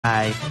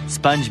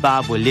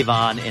SpongeBob will live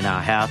on in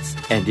our hearts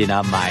and in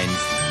our minds.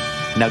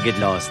 Now get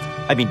lost.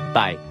 I mean,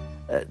 bye.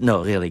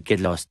 No, really, get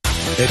lost.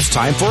 It's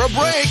time for a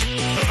break.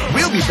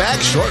 We'll be back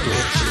shortly.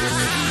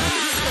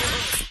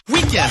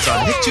 Weekends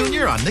on Nick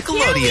Jr. on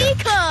Nickelodeon. Here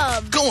we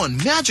come! Go on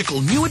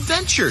magical new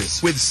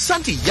adventures with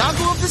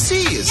Santiago of the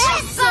Seas.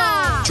 Yes,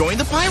 sir! Join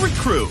the pirate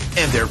crew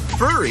and their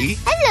furry...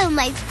 Hello,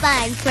 my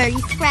fun furry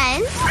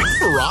friends.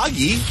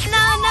 Froggy...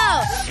 No,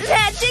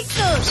 magic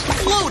ghost.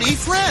 Floaty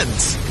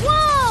friends.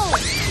 Whoa!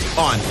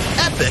 On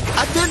Epic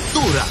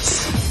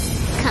Aventuras.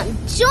 Come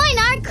join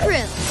our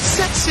crew.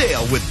 Set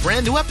sail with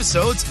brand new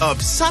episodes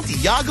of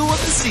Santiago of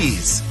the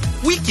Seas.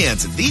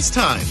 Weekends at these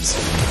times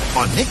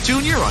on Nick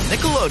Jr. on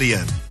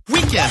Nickelodeon.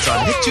 Weekends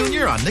on Nick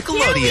Jr. on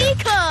Nickelodeon. Here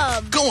we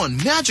come! Go on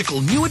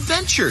magical new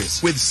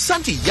adventures with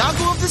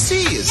Santiago of the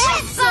Seas.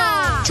 Yes,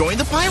 sir! Join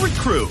the pirate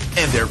crew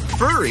and their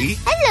furry...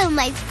 Hello,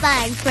 my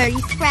fun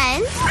furry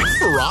friends.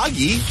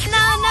 Froggy...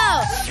 No,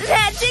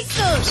 magic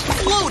ghost.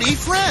 Floaty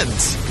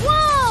friends.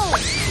 Whoa!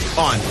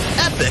 On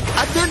Epic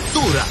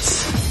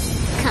Aventuras.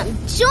 Come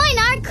join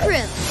our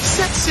crew.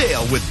 Set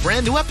sail with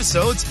brand new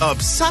episodes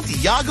of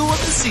Santiago of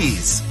the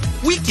Seas.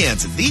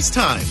 Weekends at these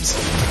times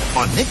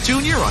on Nick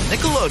Jr. on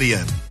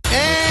Nickelodeon.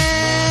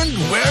 And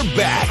we're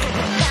back.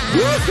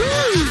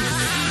 Woohoo!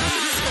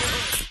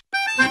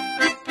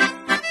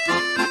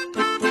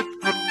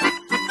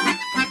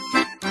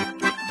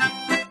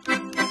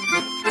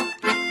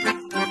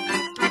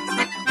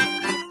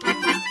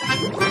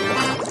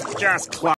 Just